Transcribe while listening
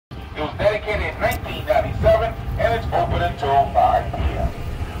It was dedicated in 1997, and it's open until 5 p.m.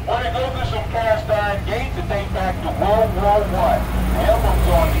 We're going to go through some cast iron gates that date back to World War I. The emblems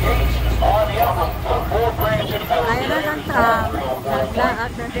on the gates are the emblems of the four branches of the military.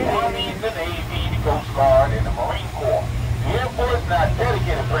 The Army, the Navy, the Coast Guard, and the Marine Corps. The Air Force not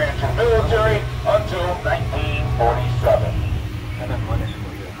dedicated branch of the military until 1947.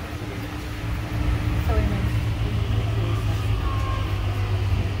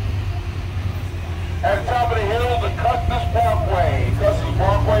 At the top of the hill, the Custis Parkway. Custis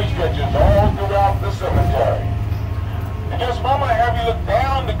Parkway stretches all throughout the cemetery. In just a moment, I have you look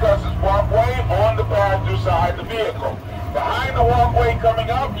down the Custis Parkway on the passenger side of the vehicle. Behind the walkway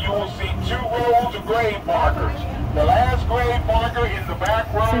coming up, you will see 2 rows of grave markers. The last grave marker in the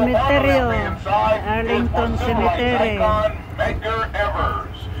back row on the left-hand side Arlington is for civil rights Cemetery. icon Medgar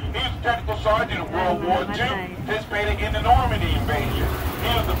Evers. He was a technical sergeant in World War II, participated in the Normandy invasion. He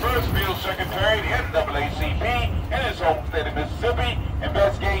was the first field secretary of the NAACP in his home state of Mississippi,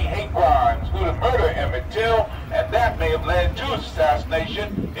 investigating hate crimes, including murder of Emmett Till, and that may have led to his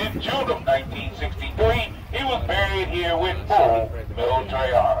assassination in June of 1963. He was buried here with full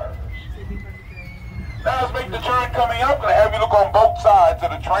military honors. Now let's make the turn coming up. I'm going to have you look on both sides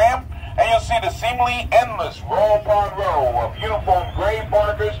of the tram, and you'll see the seemingly endless row upon row of uniform grave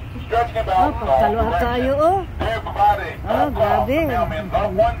markers stretching about in all directions. They're provided no cost to family and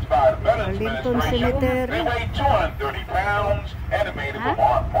loved ones by the Veterans Administration. They weigh 230 pounds and are made of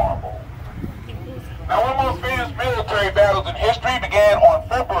Vermont marble. Now, one of the most famous military battles in history began on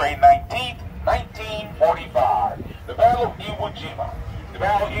February 19th, 1945. The Battle of Iwo Jima. The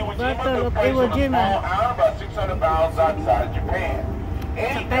Battle of Iwo Jima took place on a small island about 600 miles outside of Japan.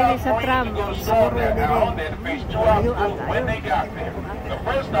 80,000 Marines would go to storm that island. They had to face 2 obstacles when they got there. The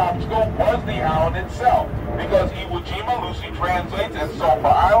first obstacle was the island itself, because Iwo Jima loosely translates as Sulphur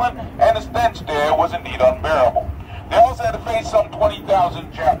Island, and the stench there was indeed unbearable. They also had to face some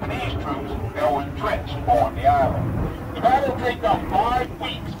 20,000 Japanese troops that were entrenched on the island. The battle would take about 5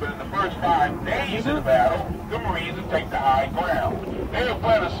 weeks, but in the first 5 days of the battle, the Marines would take the high ground. They would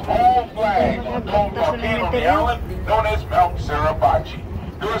plant a small flag on a domed volcano on the island known as Mount Suribachi.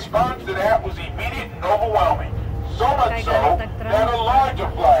 The response to that was immediate and overwhelming, so much so that a larger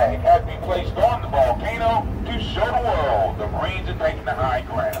flag had to be placed on the volcano to show the world the Marines had taken the high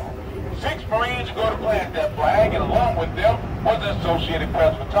ground. 6 Marines would go to plant that flag, and along with them was the Associated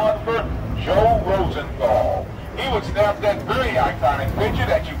Press photographer, Joe Rosenthal. He would snap that very iconic picture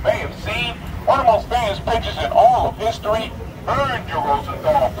that you may have seen, one of the most famous pictures in all of history, earned Joe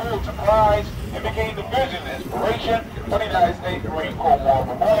Rosenthal a Pulitzer Prize and became the vision and inspiration for the United States Marine Corps War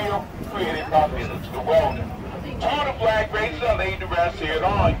Memorial created by Felix the Welder. 2 of the flag races are laid to rest here at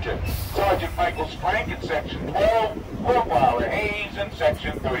Arlington. Sergeant Michael Sprank in Section 12, Corporal Hayes in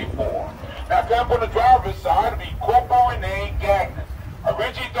Section 34. Now, come up on the driver's side will be Corporal Renee Gagnon,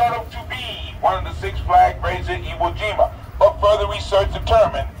 originally thought of to be one of the 6 flag raisers at Iwo Jima, but further research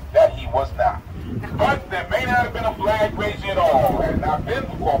determined that he was not. But there may not have been a flag raising at all. Had it not been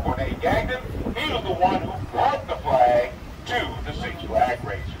for Corporal Renee Gagnon, he was the one who brought the flag to the 6 flag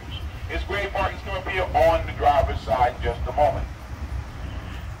raisers. His grave mark is going to appear on the driver's side in just a moment.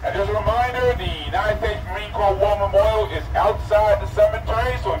 And just a reminder, the United States Marine Corps War Memorial is outside the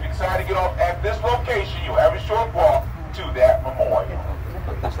cemetery, so if you decide to get off at this location, you'll have a short walk to that memorial.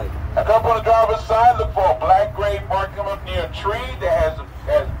 Now, come up on the driver's side, look for a black grave mark come up near a tree that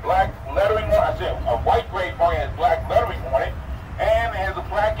has black lettering on it. I said a white grave mark has black lettering on it, and has a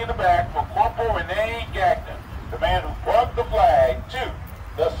plaque in the back for Corporal Renee Gagnon, the man who brought the flag to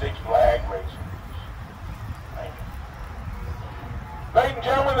the 6 flag raisers. Thank you. Ladies and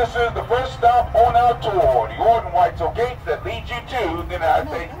gentlemen, this is the first stop on our tour, the Orden Whitesell Gates that leads you to the United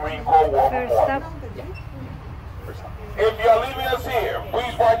States Marine Corps War Memorial. If you're leaving us here,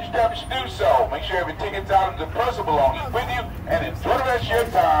 please watch your steps to do so. Make sure every ticket's out and personal belongings with you, and enjoy the rest of your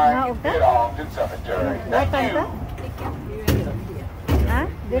time at Arlington Cemetery. Thank you. Ha?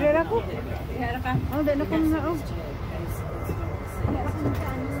 Dire ako? Oh, dala ko na.